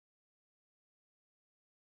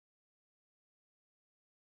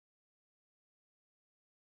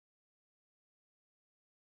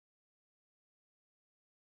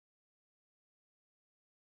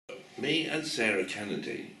Me and Sarah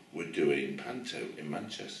Kennedy were doing panto in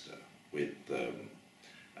Manchester with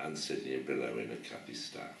Anne Sidney and Bill Owen and Kathy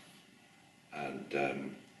Staff.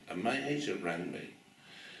 And my agent rang me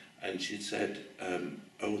and she said,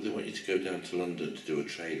 oh, they want you to go down to London to do a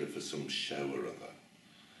trailer for some show or other.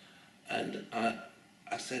 And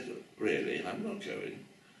I said, really? I'm not going.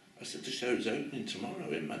 I said, the show's opening tomorrow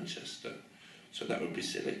in Manchester, so that would be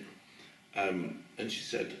silly. And she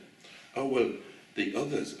said, oh, well, the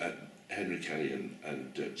others, Henry Kelly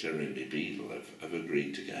and Jeremy Beadle, have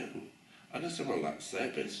agreed to go. And I said, well, that's their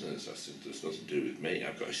business. I said, this doesn't do with me.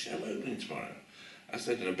 I've got a show opening tomorrow. I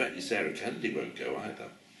said, and I bet you Sarah Kennedy won't go either.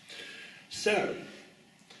 So,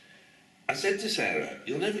 I said to Sarah,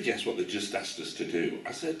 you'll never guess what they just asked us to do.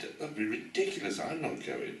 I said, that'd be ridiculous, I'm not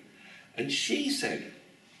going. And she said,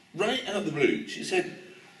 right out of the blue, she said,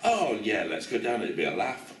 oh yeah, let's go down, it'll be a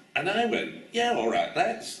laugh. And I went, yeah, all right,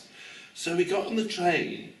 let's. So we got on the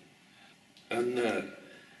train, and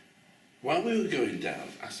while we were going down,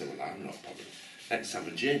 I said, well, I'm not bothered, let's have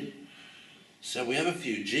a gin. So we have a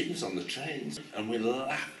few gins on the trains, and we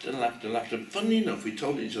laughed and laughed and laughed. And funny enough, we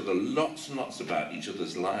told each other lots and lots about each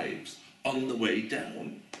other's lives on the way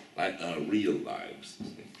down, like our real lives.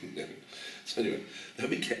 So anyway,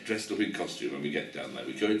 then we get dressed up in costume and we get down there.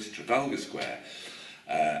 We go into Trafalgar Square.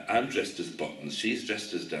 I'm dressed as Buttons, she's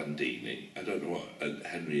dressed as Dandini. I don't know what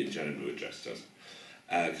Henry and Jeremy were dressed as,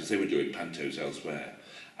 because they were doing pantos elsewhere.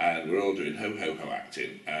 And we're all doing ho-ho-ho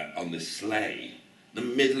acting on this sleigh, the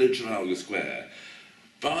middle of Trafalgar Square.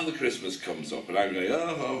 Father Christmas comes up and I'm going,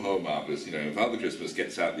 oh, ho, ho, marvellous, you know. Father Christmas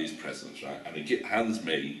gets out these presents, right, and he hands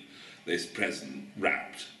me this present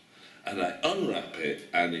wrapped, and I unwrap it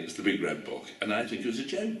and it's the big red book, and I think it was a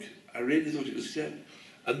joke. I really thought it was a joke.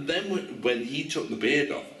 And then when he took the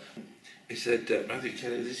beard off, he said, Matthew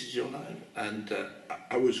Kelly, this is your line. And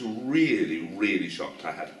I was really, really shocked.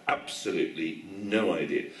 I had absolutely no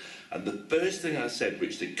idea. And the first thing I said,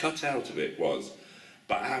 which they cut out of it, was,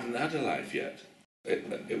 but I haven't had a life yet.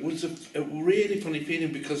 It was a really funny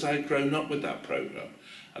feeling because I'd grown up with that programme.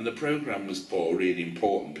 And the programme was for really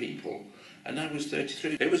important people. And I was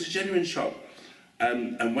 33. It was a genuine shock.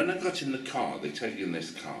 And when I got in the car, they take you in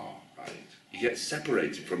this car, right? You get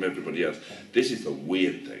separated from everybody else. This is the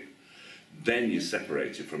weird thing. Then you're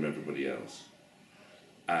separated from everybody else.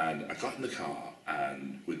 And I got in the car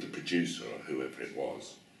and with the producer or whoever it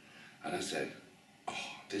was, and I said, oh,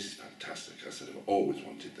 this is fantastic. I said, I've always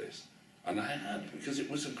wanted this. And I had, because it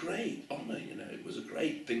was a great honour, you know, it was a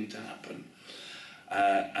great thing to happen.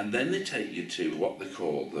 And then they take you to what they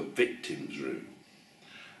call the victims room.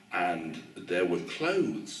 And there were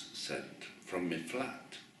clothes sent from my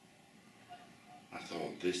flat. I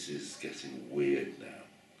thought, this is getting weird now.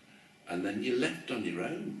 And then you're left on your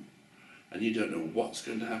own. And you don't know what's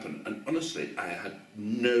going to happen. And honestly, I had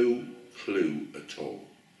no clue at all.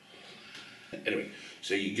 Anyway,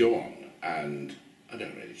 so you go on, and I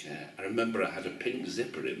don't really care. I remember I had a pink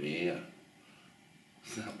zipper in my ear.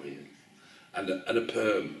 Isn't that weird? And a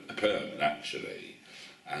perm, actually.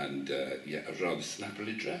 And yeah, I was rather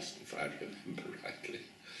snappily dressed, if I remember rightly.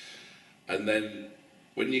 And then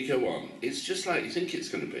when you go on, it's just like you think it's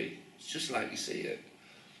going to be. It's just like you see it.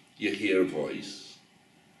 You hear a voice,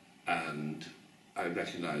 and I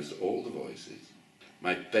recognised all the voices.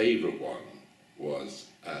 My favourite one was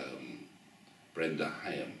Brenda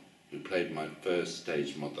Hyam, who played my first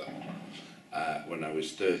stage mother when I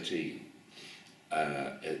was 13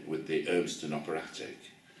 with the Urmston Operatic.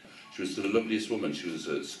 She was the loveliest woman. She was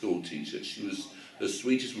a school teacher. She was the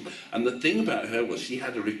sweetest woman. And the thing about her was she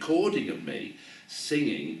had a recording of me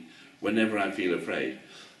singing Whenever I Feel Afraid.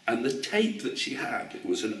 And the tape that she had, it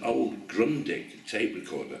was an old Grundig tape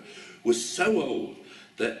recorder, was so old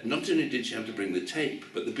that not only did she have to bring the tape,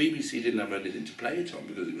 but the BBC didn't have anything to play it on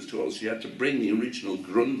because it was too old. She had to bring the original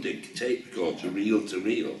Grundig tape recorder reel to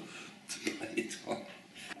play it on.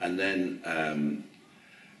 And then,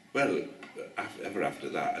 well, ever after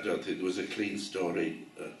that, I don't think there was a clean story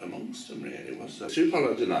amongst them, really, was there? Sue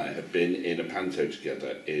Pollard and I had been in a panto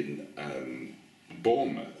together in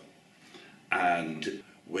Bournemouth, and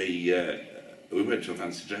we went to a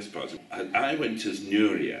fancy dress party. And I went as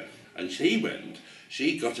Nuria, and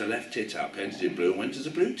she got her left tit out, painted in blue, and went as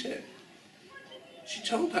a blue tit. She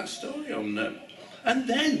told that story on and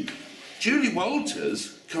then Julie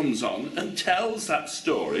Walters comes on and tells that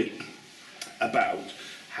story about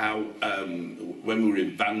how when we were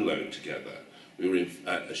in Vanlo together, we were in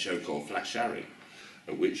a show called Flash Harry,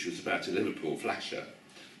 which was about a Liverpool flasher,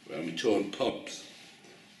 and we toured pubs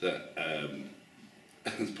that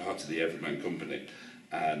as part of the Everyman Company,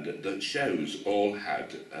 and the shows all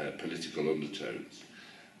had political undertones.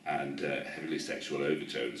 and heavily sexual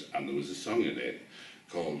overtones, and there was a song in it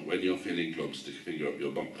called When You're Feeling Glum, Stick a Finger Up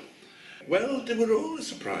Your Bum. Well, they were all a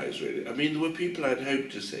surprise, really. I mean, there were people I'd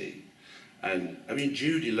hoped to see. And, I mean,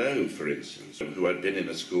 Judy Lowe, for instance, who I'd been in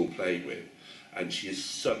a school play with, and she is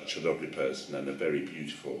such a lovely person and a very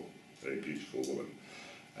beautiful woman.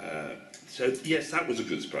 So, yes, that was a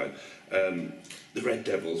good surprise. The Red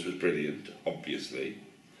Devils was brilliant, obviously,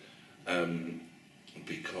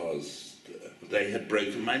 because they had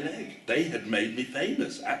broken my leg. They had made me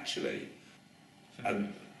famous, actually.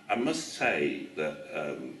 And I must say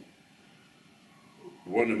that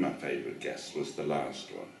one of my favourite guests was the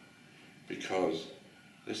last one, because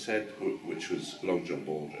they said, which was Long John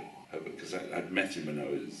Baldry, because I'd met him when I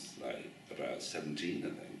was like about 17, I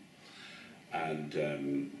think,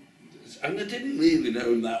 and I didn't really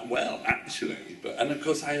know him that well, actually. And of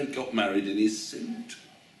course, I had got married in his suit,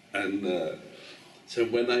 and so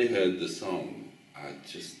when I heard the song, I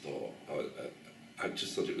just thought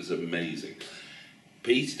it was amazing.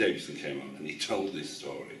 Peter Davison came on and he told this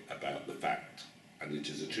story about the fact, and it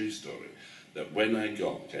is a true story, that when I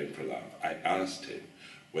got Game for a Laugh, I asked him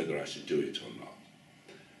whether I should do it or not.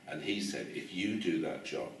 And he said, if you do that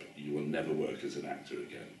job, you will never work as an actor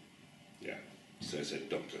again. Yeah. So I said,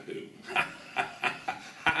 Doctor Who.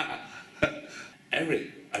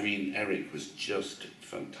 Eric was just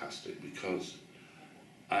fantastic, because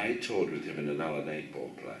I toured with him in an Alan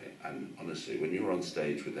Ayckbourn play, and honestly, when you were on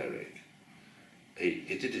stage with Eric,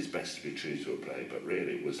 he did his best to be true to a play, but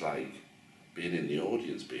really it was like being in the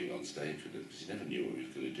audience, being on stage with him, because you never knew what he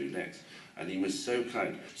was going to do next. And he was so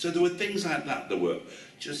kind. So there were things like that that were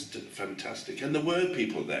just fantastic. And there were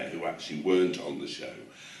people there who actually weren't on the show.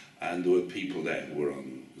 And there were people there who were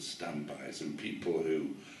on standbys, and people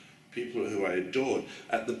who I adored.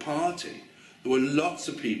 At the party, there were lots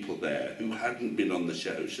of people there who hadn't been on the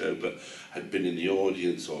show, but had been in the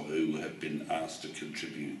audience, or who had been asked to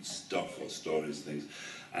contribute stuff or stories, things.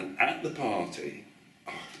 And at the party,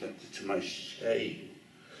 to my shame,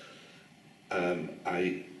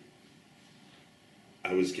 I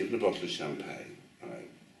was given a bottle of champagne. Right?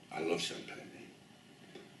 I love champagne,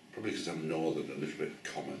 probably because I'm northern, a little bit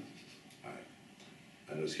common. Right?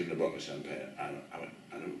 And I was given a bottle of champagne, and I went,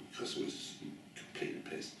 and because I was completely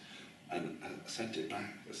pissed, and I sent it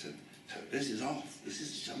back. I said, "This is off. This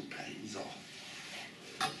is champagne's off."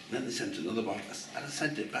 And then they sent another bottle, and I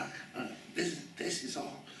sent it back. This is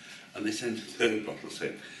off. And they sent a third bottle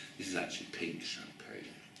saying, "This is actually pink champagne."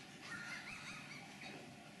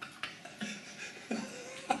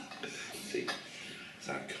 See, it's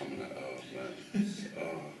that common. Oh man,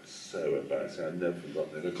 so embarrassing. I've never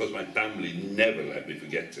forgotten it. Of course, my family never let me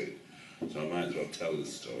forget it, so I might as well tell the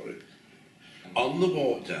story. On the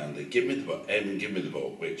walk down, they give me the book, give me the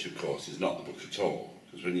book, which of course is not the book at all,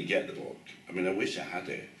 because when you get the book, I mean, I wish I had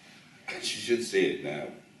it. You should see it now.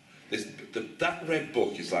 That red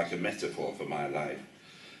book is like a metaphor for my life,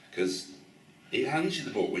 because he hands you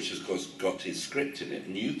the book, which has of course got his script in it,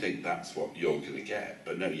 and you think that's what you're going to get,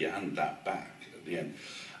 but no, you hand that back at the end.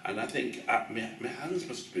 And I think my hands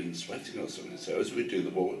must have been sweating or something, so as we do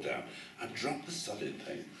the walk down, I dropped the solid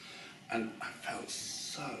thing, and I felt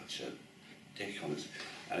such a dick on it,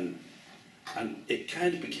 and it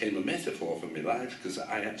kind of became a metaphor for my life, because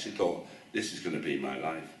I actually thought, this is going to be my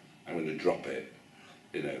life, I'm going to drop it,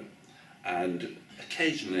 you know. And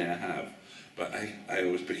occasionally I have, but I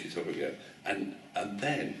always pick it up again. And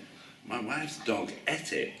then my wife's dog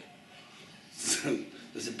ate it. So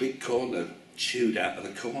there's a big corner chewed out of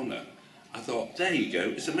the corner. I thought, there you go,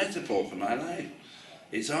 it's a metaphor for my life.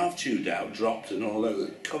 It's half chewed out, dropped and all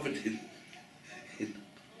over, covered in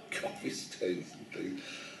coffee stains and things.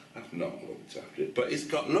 I've not looked after it, but it's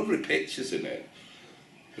got lovely pictures in it.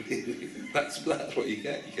 that's what you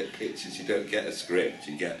get. You get pictures, you don't get a script,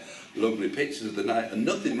 you get lovely pictures of the night and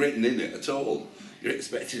nothing written in it at all. You're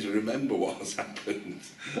expected to remember what has happened.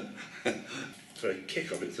 For a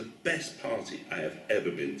kick-off, it's the best party I have ever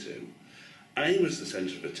been to. I was the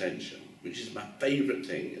centre of attention, which is my favourite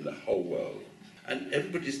thing in the whole world. And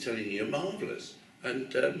everybody's telling you you're marvellous.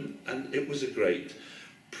 And it was a great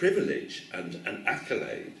privilege and an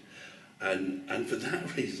accolade. And for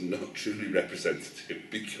that reason, not truly representative,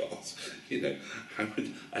 because, you know,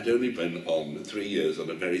 I'd only been on 3 years on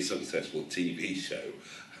a very successful TV show,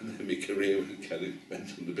 and then my career kind of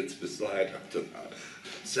went on a bit of a slide after that.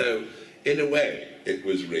 So, in a way, it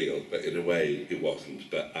was real, but in a way, it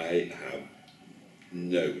wasn't. But I have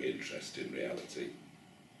no interest in reality.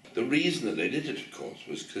 The reason that they did it, of course,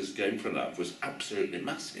 was because Game for a Laugh was absolutely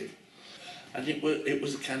massive. And it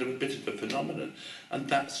was a kind of a bit of a phenomenon. And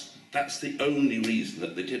that's the only reason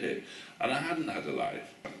that they did it. And I hadn't had a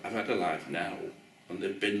life. I've had a life now. and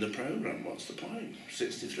they've binned the programme. What's the point?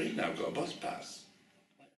 63 now, got a bus pass.